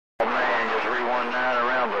319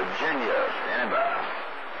 around Virginia. Stand by.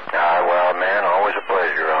 WildMan, always a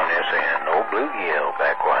pleasure on this end. Old BlueGill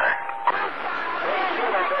back wide.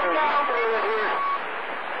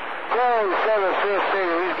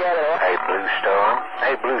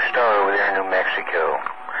 Hey, Blue Star over there in New Mexico.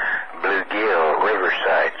 BlueGill,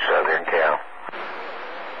 Riverside, Southern Cal.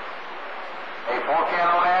 Hey, 4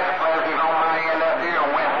 count on that. Pleasure's on my end up here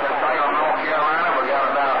in West Salem, North Carolina. We got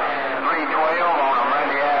about 3:12 on a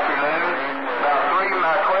Monday afternoon.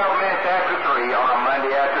 About 12 minutes after 3 on a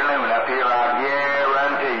Monday afternoon up here, I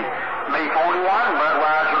guarantee. Me 41,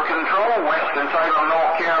 Budweiser Control, Western Salem,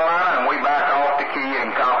 North Carolina, and we back off the key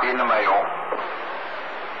and copy in the mail.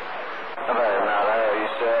 How about it now? You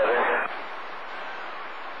said it.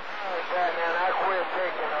 Man, I quit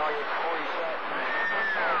taking all your 40 seconds.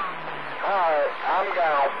 Alright, I'm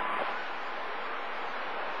down.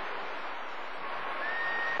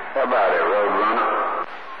 How about it, Roadrunner?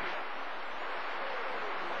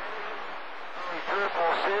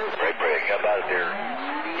 Break. How about it there?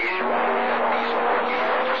 East Diesel 14,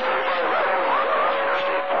 just right across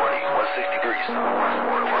Interstate 40, 163 southwest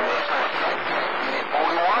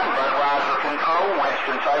 41, Budweiser Control,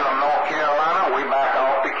 Western Salem, North Carolina. We back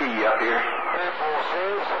off the key up here.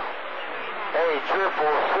 346. Hey,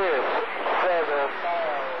 346.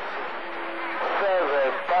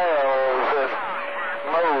 7,000.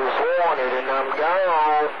 Most wanted, and I'm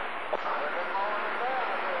gone.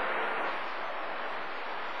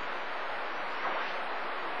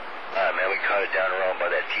 Man, we caught it down around by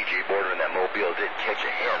that TJ border, and that mobile did catch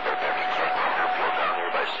a hand up there. Airfield down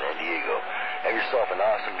there by San Diego. Have yourself an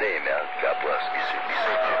awesome day, man. God bless. Be safe, dude.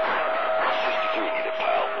 63, need a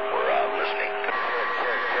pile. We're listening.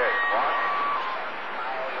 Check. What?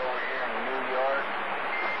 Miles over here in New York.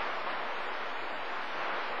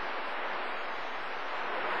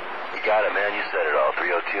 You got it, man. You said it all.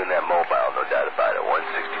 302 in that mobile, no doubt about it.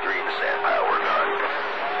 163 in the sand pile. We're gone.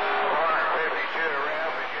 152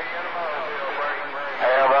 around Virginia, Mobile, break.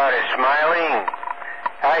 Hey, how about it, Smiling?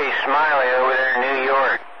 Hey, Smiley over there in New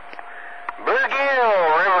York. BlueGill,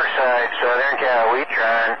 Riverside, Southern Cal, we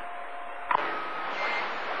trying.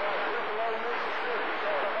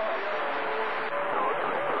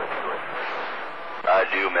 I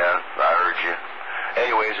do, man. I heard you.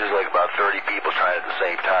 Anyways, there's like about 30 people trying at the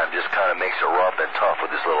same time. Just kind of makes it rough and tough with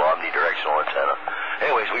this little omnidirectional antenna.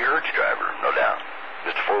 Anyways, we heard you, driver, no doubt.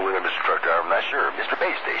 Mr. Four-wheeler, Mr. Truck driver, I'm not sure. Mr.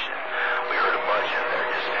 Base Station. We heard a bunch in there.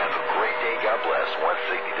 Just have a great day. God bless.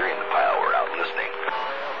 163 in the pile. We're out listening.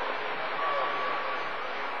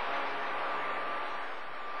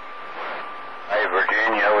 Hey,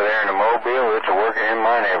 Virginia, over there in the Mobile, it's a working in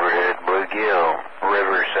my neighborhood. BlueGill,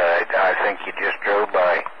 Riverside. I think you just drove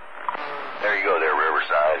by. There you go there,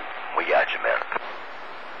 Riverside. We got you, man.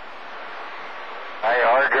 Hey,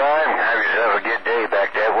 HardDrive, have yourself a good day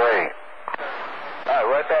back that way. All right,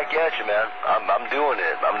 right back at you, man. I'm doing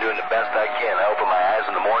it. I'm doing the best I can. I open my eyes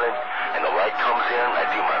in the morning, and the light comes in. I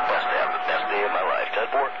do my best to have the best day of my life.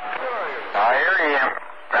 Tedford? I hear you.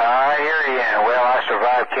 Well, I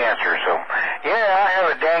survived cancer, so yeah, I have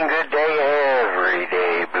a dang good day every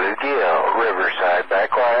day. BlueGill, Riverside, back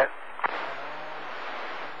quiet.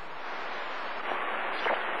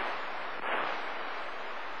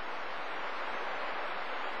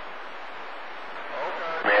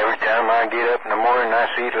 Every time I get up in the morning and I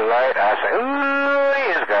see the light, I say, ooh,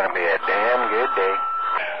 it's going to be a damn good day.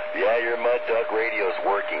 Yeah, your Mud Duck radio's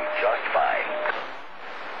working just fine.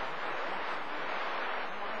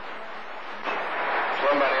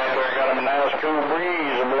 Somebody out there got a nice cool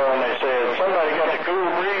breeze blowing, they said. Somebody got the cool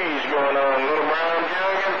breeze going on.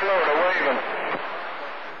 LittleBrownJug in Florida waving.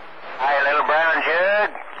 Hey, LittleBrownJug.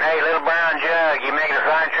 Hey, LittleBrownJug, you making a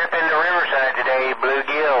fine trip into Riverside today.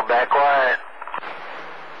 BlueGill, back quiet.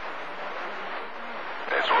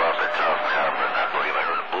 It's rough and tough, man. I believe I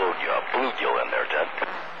heard a BlueGill in there, Ted.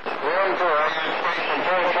 Run for I use station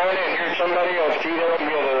 420 and here's somebody else keyed up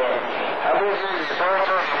together there. How about you,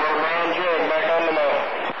 LittleBrownJug back on the map.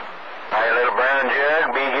 Hey, LittleBrownJug,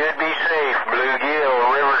 be good, be safe. BlueGill,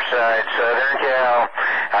 Riverside, Southern Cal.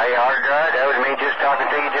 Hey, HardDrive, that was me just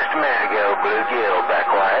talking to you just a minute ago. BlueGill, back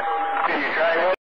quiet. Can you try one?